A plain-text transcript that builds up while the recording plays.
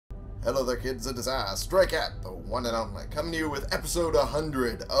Hello there kids, it is I, Stray Cat, the one and only, coming to you with episode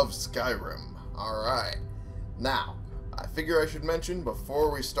 100 of Skyrim. Alright, now, I figure I should mention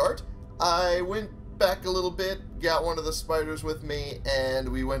before we start, I went back a little bit, got one of the spiders with me, and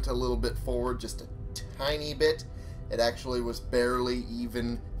we went a little bit forward, just a tiny bit. It actually was barely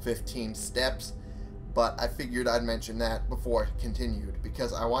even 15 steps, but I figured I'd mention that before I continued,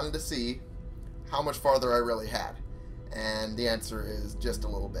 because I wanted to see how much farther I really had. And the answer is just a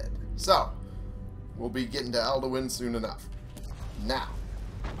little bit. So, we'll be getting to Alduin soon enough. Now,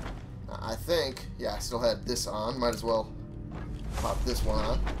 I think, yeah, I still had this on. Might as well pop this one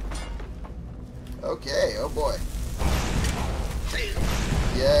on. Okay, oh boy.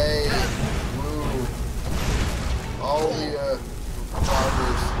 Yay! Woo! All the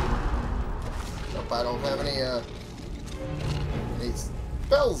barbers. Nope, I don't have any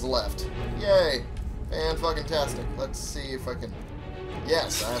spells left. Yay! Fan-fucking-tastic. Let's see if I can...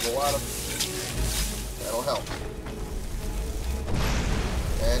 Yes, I have a lot of... That'll help.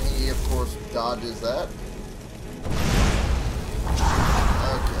 And he, of course, dodges that.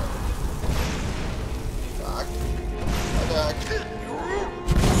 Okay. Doc. Doc.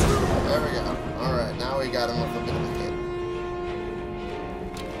 There we go. Alright, now we got him with a bit of a hit.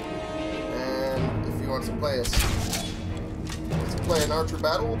 And if he wants to play us... Let's play an archer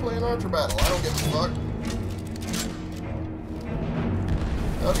battle, we'll play an archer battle. I don't give a fuck.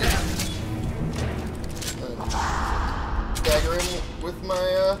 Okay. Dagger him with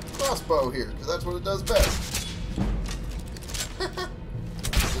my crossbow here, because that's what it does best.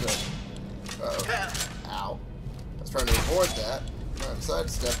 Uh-oh. Ow. I was trying to avoid that. Trying to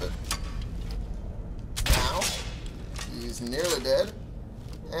sidestep it. Now, he's nearly dead.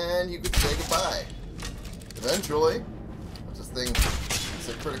 And you could say goodbye. Eventually. This thing, it's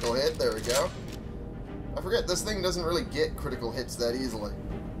a critical hit. There we go. I forget, this thing doesn't really get critical hits that easily.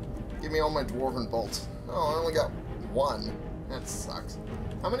 Give me all my dwarven bolts. Oh, I only got one. That sucks.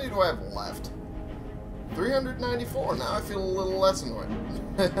 How many do I have left? 394. Now I feel a little less annoyed.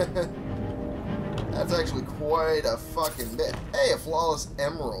 That's actually quite a fucking bit. Hey, a flawless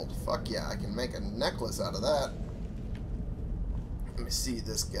emerald. Fuck yeah, I can make a necklace out of that. Let me see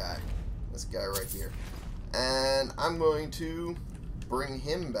this guy. This guy right here. And I'm going to bring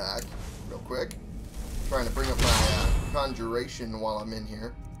him back real quick. I'm trying to bring up my conjuration while I'm in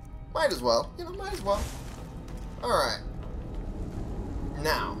here. Might as well. You know, might as well. Alright.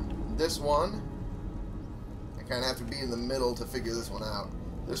 Now, this one, I kind of have to be in the middle to figure this one out.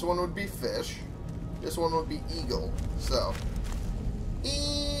 This one would be fish. This one would be eagle. So,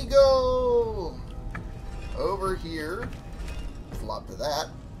 eagle! Over here. Flop to that.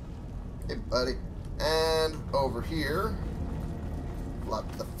 Hey, buddy. And over here,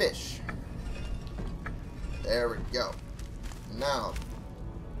 flop the fish. There we go. Now,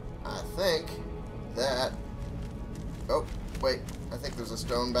 I think that... Oh, wait. I think there's a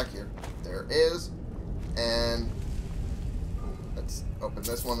stone back here. There is. And let's open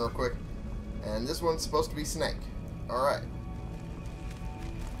this one real quick. And this one's supposed to be snake. Alright.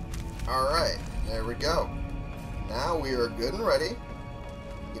 Alright. There we go. Now we are good and ready.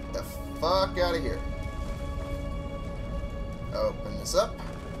 Get the fuck out of here. Open this up.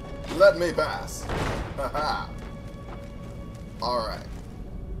 Let me pass. Haha. Alright.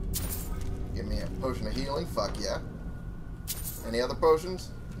 Give me a potion of healing. Fuck yeah. Any other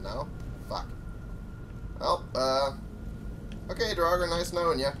potions? No? Fuck. Well, okay, Draugr, nice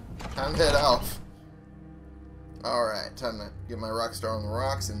knowing ya. Time to head off. Alright, time to get my rockstar on the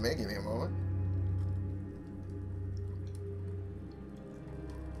rocks and give me a moment.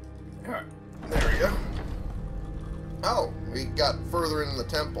 Alright, there we go. Oh, we got further into the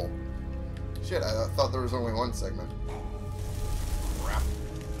temple. Shit, I thought there was only one segment. Crap.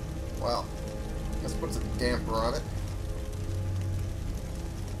 Well, this puts a damper on it.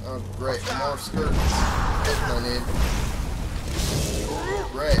 Oh, great. More skirts. That's what I need.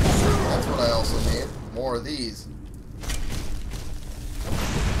 Great. That's what I also need. More of these.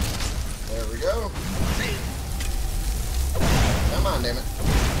 There we go. Come on, damn it.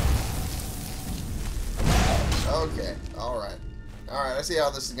 Okay, alright. Alright, I see how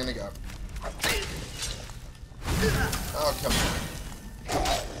this is gonna go. Oh, come on.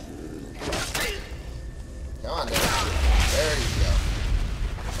 Come on, damn it. There you go.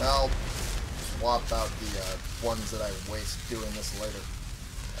 I'll swap out the ones that I waste doing this later.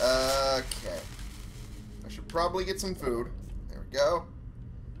 Okay. I should probably get some food. There we go.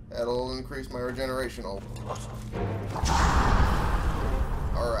 That'll increase my regeneration.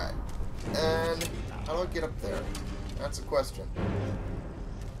 Alright. And how do I get up there? That's a question.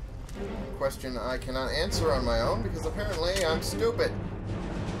 Question I cannot answer on my own because apparently I'm stupid.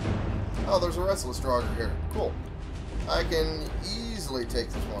 Oh, there's a restless Draugr here. Cool. I can easily take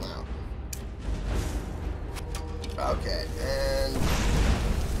this one out. Okay, and...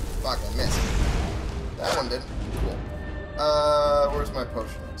 Fuck, I missed. That one didn't. Cool. Where's my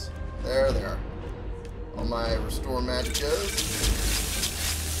potions? There they are. All my restore magicas.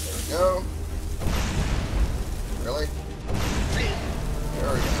 There we go. Really?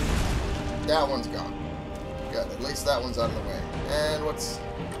 There we go. That one's gone. Good. At least that one's out of the way. And what's...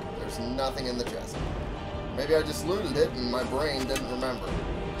 There's nothing in the chest. Maybe I just looted it and my brain didn't remember.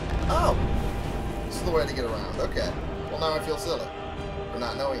 Oh! This is the way to get around. Okay. Well, now I feel silly for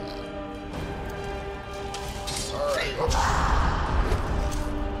not knowing that. Alright.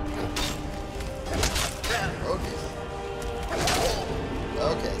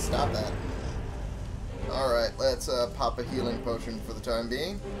 Okay, stop that. Alright, let's pop a healing potion for the time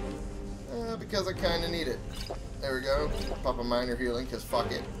being. Because I kind of need it. There we go. Pop a minor healing, because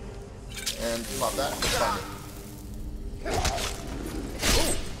fuck it. And pop that, and fuck it.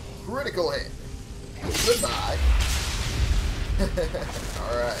 Ooh, critical hit. Goodbye.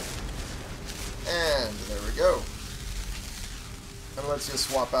 Alright. And there we go. And let's just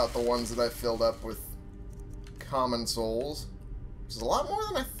swap out the ones that I filled up with common souls. Which is a lot more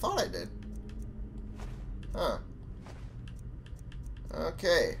than I thought I did. Huh.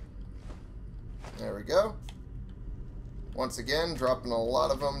 Okay. There we go. Once again, dropping a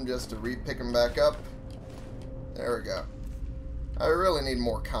lot of them just to re-pick them back up. There we go. I really need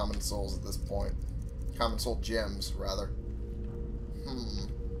more common souls at this point. Common soul gems, rather.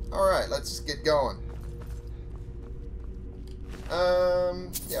 Alright, let's just get going.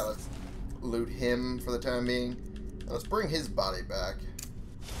 Yeah, let's loot him for the time being. Let's bring his body back.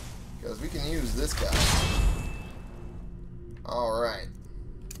 Because we can use this guy. Alright.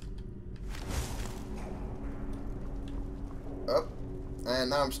 Up. And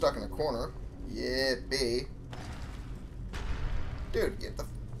now I'm stuck in a corner. Yippee. Dude, get the...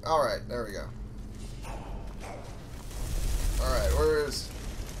 Alright, there we go. Alright, where is...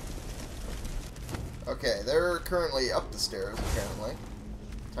 Okay, they're currently up the stairs, apparently.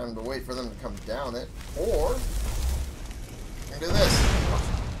 Time to wait for them to come down it. Or... I can do this.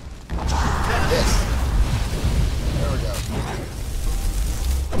 This. There we go.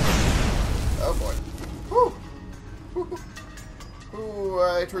 Oh boy. Whew. Ooh,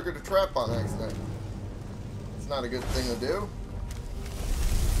 I triggered a trap on accident. It's not a good thing to do.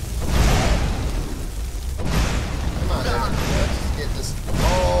 Come on, let's just get this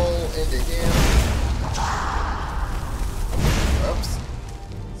all into him. Oops.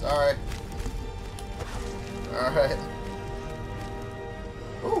 Sorry. Alright.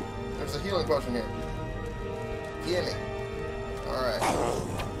 Ooh, there's a healing potion here. Gimme. Alright.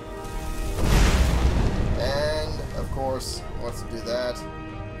 And, of course, wants to do that.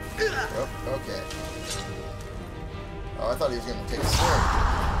 Oh, okay. Oh, I thought he was going to take a swing.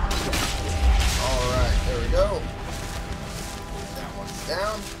 Alright, there we go. That one's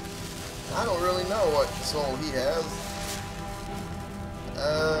down. I don't really know what soul he has. I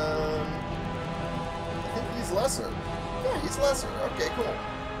think he's lesser. Yeah, he's lesser. Okay, cool.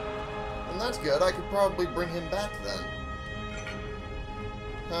 And that's good. I could probably bring him back then.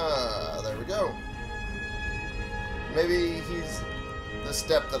 There we go. Maybe he's the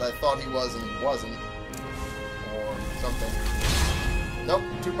step that I thought he was and he wasn't. Or something. Nope,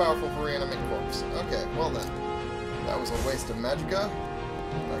 too powerful for reanimate corpse. Okay, well then. That was a waste of magicka.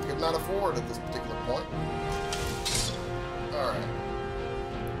 I could not afford at this particular point. Alright.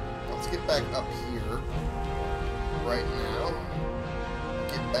 Let's get back up here. Right now.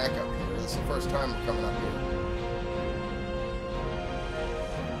 Get back up here. This is the first time we're coming up here.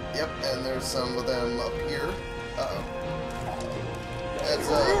 Yep, and there's some of them up here. Uh-oh. That's a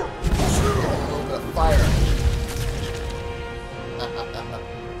little bit of fire.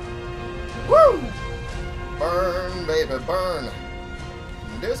 Woo! Burn, baby, burn.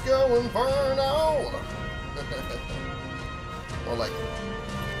 Disco Inferno! Or like...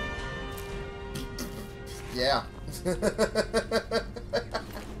 Yeah.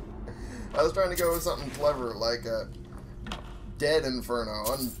 I was trying to go with something clever, like a Dead Inferno,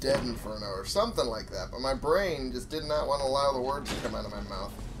 Undead Inferno, or something like that, but my brain just did not want to allow the words to come out of my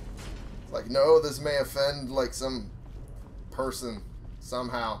mouth. It's like, no, this may offend, like, some person,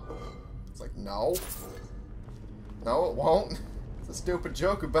 somehow. It's like, no. No, it won't. It's a stupid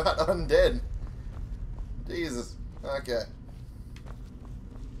joke about undead. Jesus. Okay.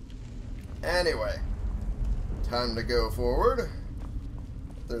 Anyway. Time to go forward.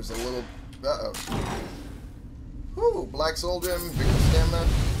 There's a little... Uh-oh. Whew, black soul gem, bigger stamina.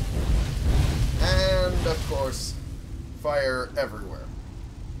 And, of course, fire everywhere.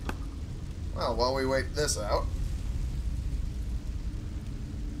 Well, while we wait this out.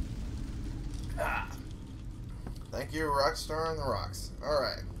 Thank you, Rockstar on the rocks.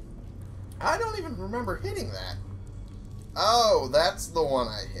 Alright. I don't even remember hitting that. Oh, that's the one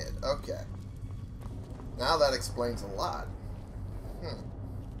I hit. Okay. Now that explains a lot.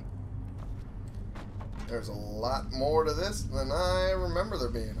 There's a lot more to this than I remember there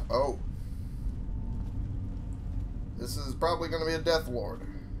being. Oh. This is probably going to be a Death Lord.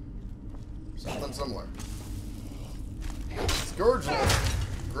 Something similar. Scourge Lord.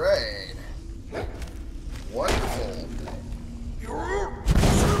 Great. Wonderful.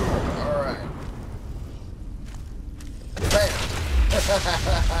 Alright. Bam!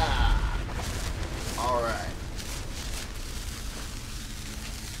 Alright.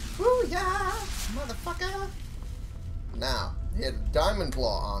 Woo, yeah! Motherfucker! Now, he had a diamond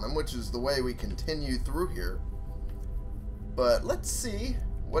claw on him, which is the way we continue through here. But let's see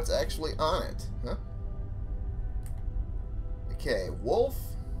what's actually on it. Huh? Okay, wolf,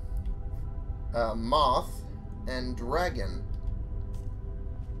 moth, and dragon.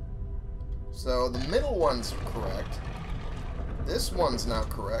 So the middle one's correct. This one's not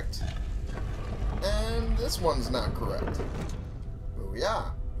correct. And this one's not correct.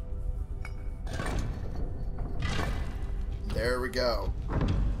 Booyah. There we go.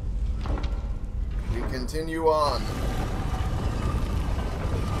 We continue on.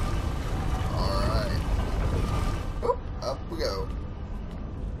 Alright. Up we go.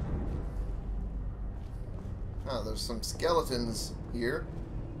 Oh, there's some skeletons here.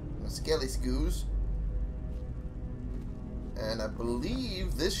 Skelly scoos. And I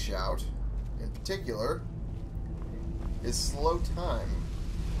believe this shout, in particular, is slow time.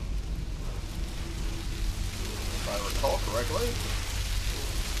 If I recall correctly.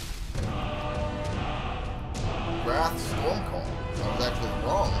 Wrath Stormcall. I was actually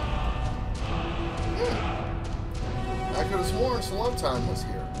wrong. I could have sworn slow time was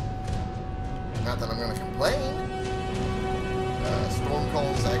here. Not that I'm going to complain.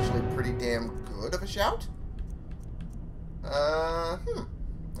 Stormcall is actually pretty damn good of a shout.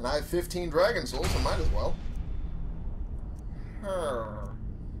 And I have 15 dragon souls, so might as well.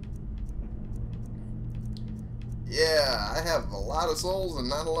 Yeah, I have a lot of souls and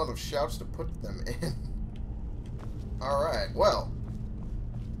not a lot of shouts to put them in. Alright, well.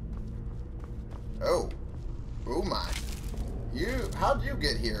 Oh. Oh my. How'd you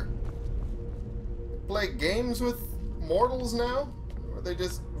get here? Play games with mortals now? Or they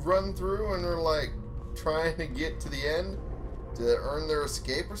just run through and are like trying to get to the end to earn their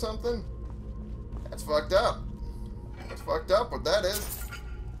escape or something? That's fucked up. That's fucked up what that is.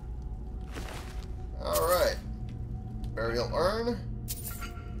 Alright. Burial urn.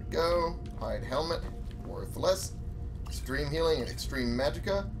 There we go. Hide helmet. Worthless. Extreme healing and extreme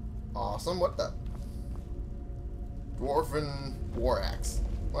magicka. Awesome. What the? Dwarven war axe.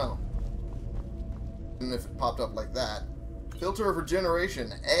 Well. And if it popped up like that. Filter of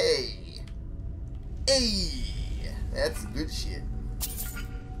regeneration. A. That's good shit.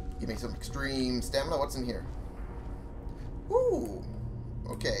 Give me some extreme stamina. What's in here? Ooh.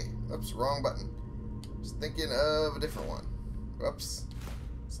 Okay. Oops, wrong button. Just thinking of a different one. Whoops.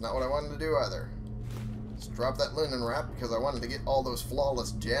 It's not what I wanted to do either. Just drop that linen wrap because I wanted to get all those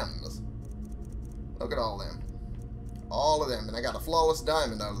flawless gems. Look at all them. All of them. And I got a flawless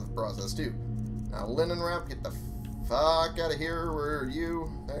diamond out of the process too. Now linen wrap, get the fuck out of here. Where are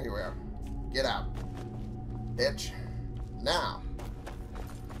you? There you are. Get out. Bitch. Now.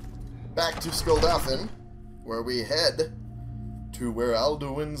 Back to Skyrim, where we head to where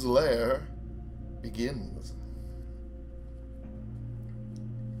Alduin's lair begins.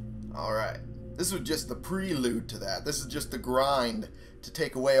 Alright. This was just the prelude to that. This is just the grind to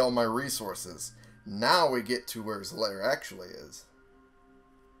take away all my resources. Now we get to where his lair actually is.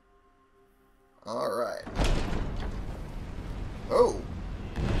 Alright. Oh.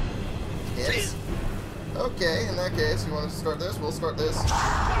 Hits. Okay, in that case, you want to start this? We'll start this.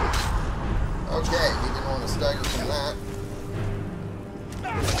 Okay, he didn't want to stagger from that.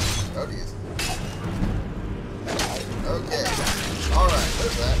 Oh, geez. Okay. Alright,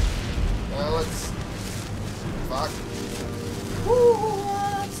 there's that. Now let's... Fuck.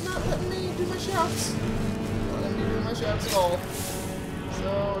 Woo! It's not letting me do my shouts. Not letting me do my shouts at all.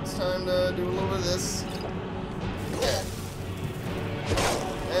 So it's time to do a little bit of this. Okay.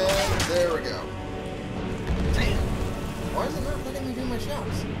 And there we go. Why is it not letting me do my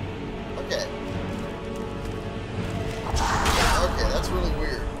shouts? Okay. Okay, that's really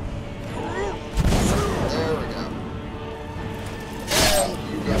weird. There we go. And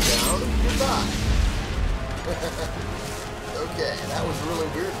you go down. Goodbye. Okay, that was really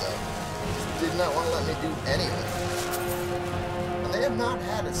weird though. did not want to let me do anything. And they have not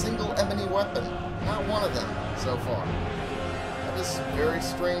had a single ebony weapon. Not one of them so far. That is very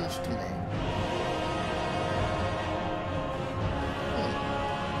strange to me.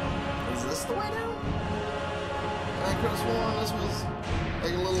 Is this the way down? I could have sworn this was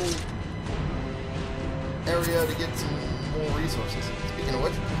like a little area to get some more resources. Speaking of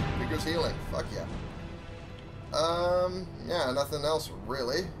which, Vigor's healing. Fuck yeah. Yeah, nothing else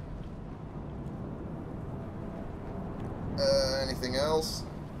really. Anything else?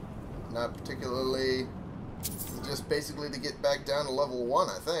 Not particularly. Just basically to get back down to level 1,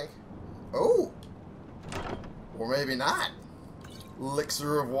 I think. Oh! Or maybe not.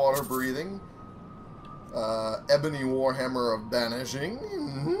 Elixir of water breathing. Ebony Warhammer of banishing.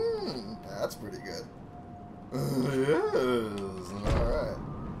 That's pretty good. Yes. Alright.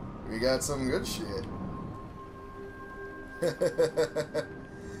 We got some good shit.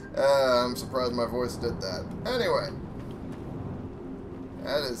 I'm surprised my voice did that. Anyway.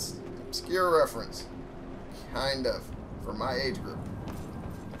 That is obscure reference. Kind of. For my age group.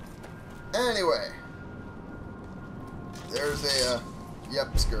 Anyway. There's a,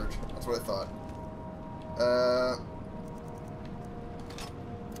 yep, Scourge. That's what I thought.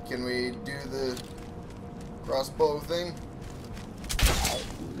 Can we do the crossbow thing?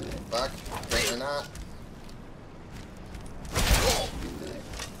 Fuck. Apparently not.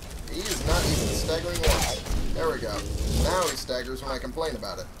 He is not even staggering once. There we go. Now he staggers when I complain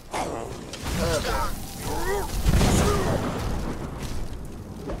about it.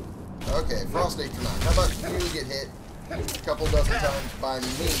 Okay, Frost Nature Knock. How about you get hit a couple dozen times by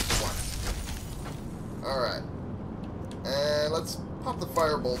me for once? Alright. And let's pop the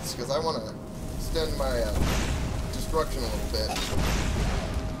fire bolts, because I want to extend my destruction a little bit.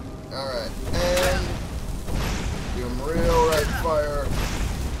 Alright. And do him real rapid fire.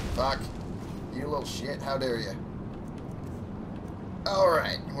 Fuck. You little shit. How dare you?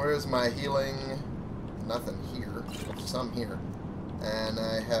 Alright. Where's my healing? Nothing here. Some here. And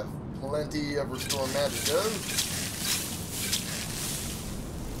I have plenty of Restore Magicka.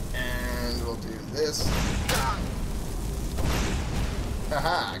 And we'll do this.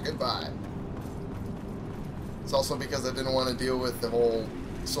 Haha, goodbye. It's also because I didn't want to deal with the whole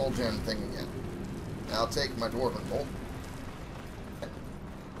soul gem thing again. I'll take my Dwarven Bolt.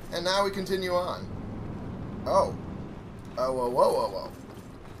 And now we continue on. Oh. Oh, whoa, whoa, whoa, whoa.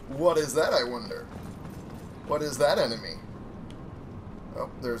 What is that, I wonder? What is that enemy? Oh,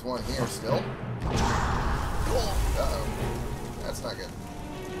 there's one here still. Uh-oh. That's not good.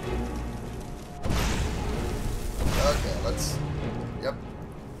 Okay, let's... Yep.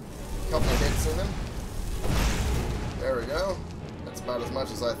 Couple hits in him. There we go. That's about as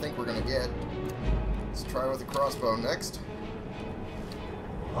much as I think we're going to get. Let's try with the crossbow next.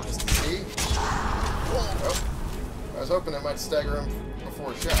 Just to see. Oh. I was hoping it might stagger him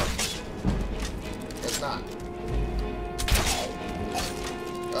before a shot. Guess not.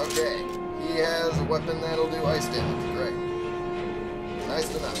 Okay. He has a weapon that'll do ice damage. Great. Nice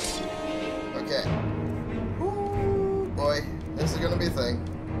enough. Okay. Ooh, boy. This is going to be a thing.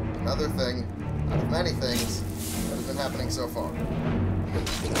 Another thing. Out of many things that have been happening so far. Okay.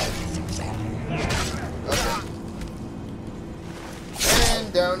 And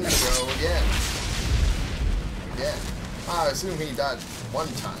down you go again. Again. I assume he died one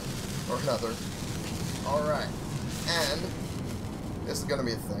time or another. Alright. And this is going to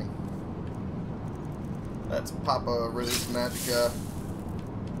be a thing. Let's pop a Resist Magicka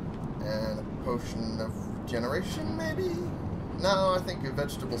and a Potion of Regeneration, maybe? No, I think a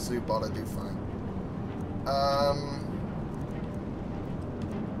Vegetable Soup ought to do fine.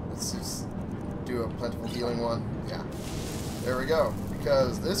 Let's just do a Plentiful Healing one. Yeah. There we go.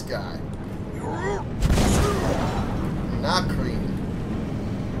 Because this guy... Not green.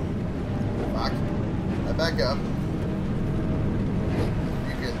 Fuck. I back up.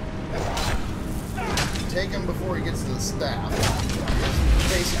 You can take him before he gets to the staff. There's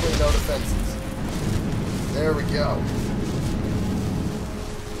basically no defenses. There we go.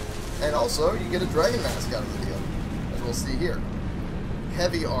 And also, you get a Dragon Mask out of the deal, as we'll see here.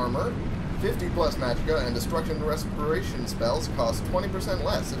 Heavy armor, 50 plus Magicka, and Destruction and Respiration spells cost 20%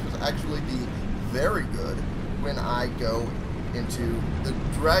 less. It would actually be very good when I go into the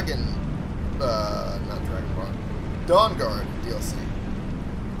Dawnguard DLC,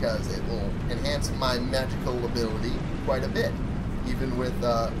 because it will enhance my magical ability quite a bit, even with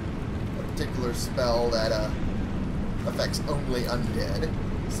a particular spell that affects only undead.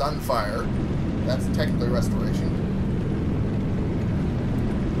 Sunfire, that's technically restoration.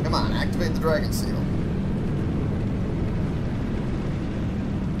 Come on, activate the Dragon Seal.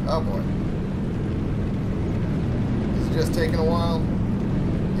 Oh boy. it just taking a while?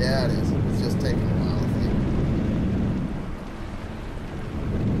 Yeah, it is. It's just taking a while, I think.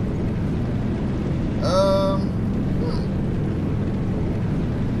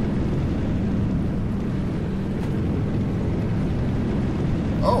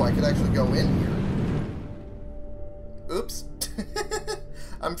 Oh, I could actually go in here. Oops.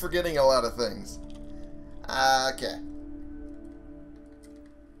 I'm forgetting a lot of things. Okay.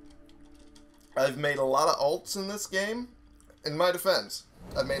 I've made a lot of alts in this game. In my defense,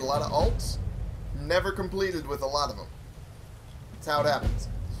 I've made a lot of alts, never completed with a lot of them. That's how it happens.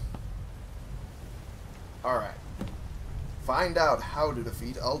 Alright. Find out how to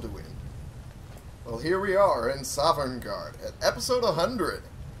defeat Alduin. Well, here we are in Sovngarde at episode 100.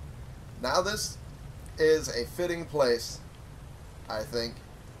 Now this is a fitting place, I think,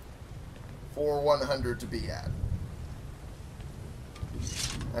 for 100 to be at.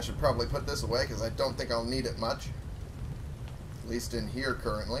 I should probably put this away because I don't think I'll need it much. At least in here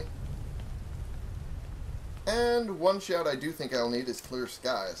currently. And one shout I do think I'll need is clear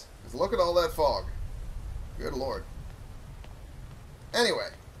skies. Because look at all that fog. Good lord. Anyway,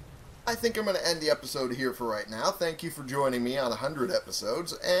 I think I'm going to end the episode here for right now. Thank you for joining me on 100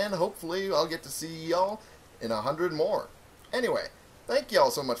 episodes, and hopefully I'll get to see y'all in 100 more. Anyway, thank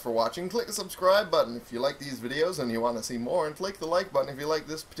y'all so much for watching. Click the subscribe button if you like these videos and you want to see more, and click the like button if you like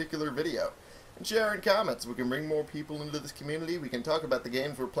this particular video. And share in comments. We can bring more people into this community. We can talk about the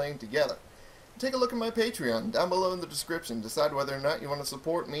games we're playing together. Take a look at my Patreon down below in the description. Decide whether or not you want to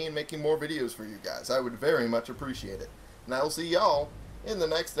support me in making more videos for you guys. I would very much appreciate it. And I will see y'all in the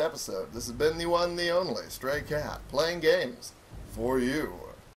next episode. This has been the one, the only Stray Cat, playing games for you.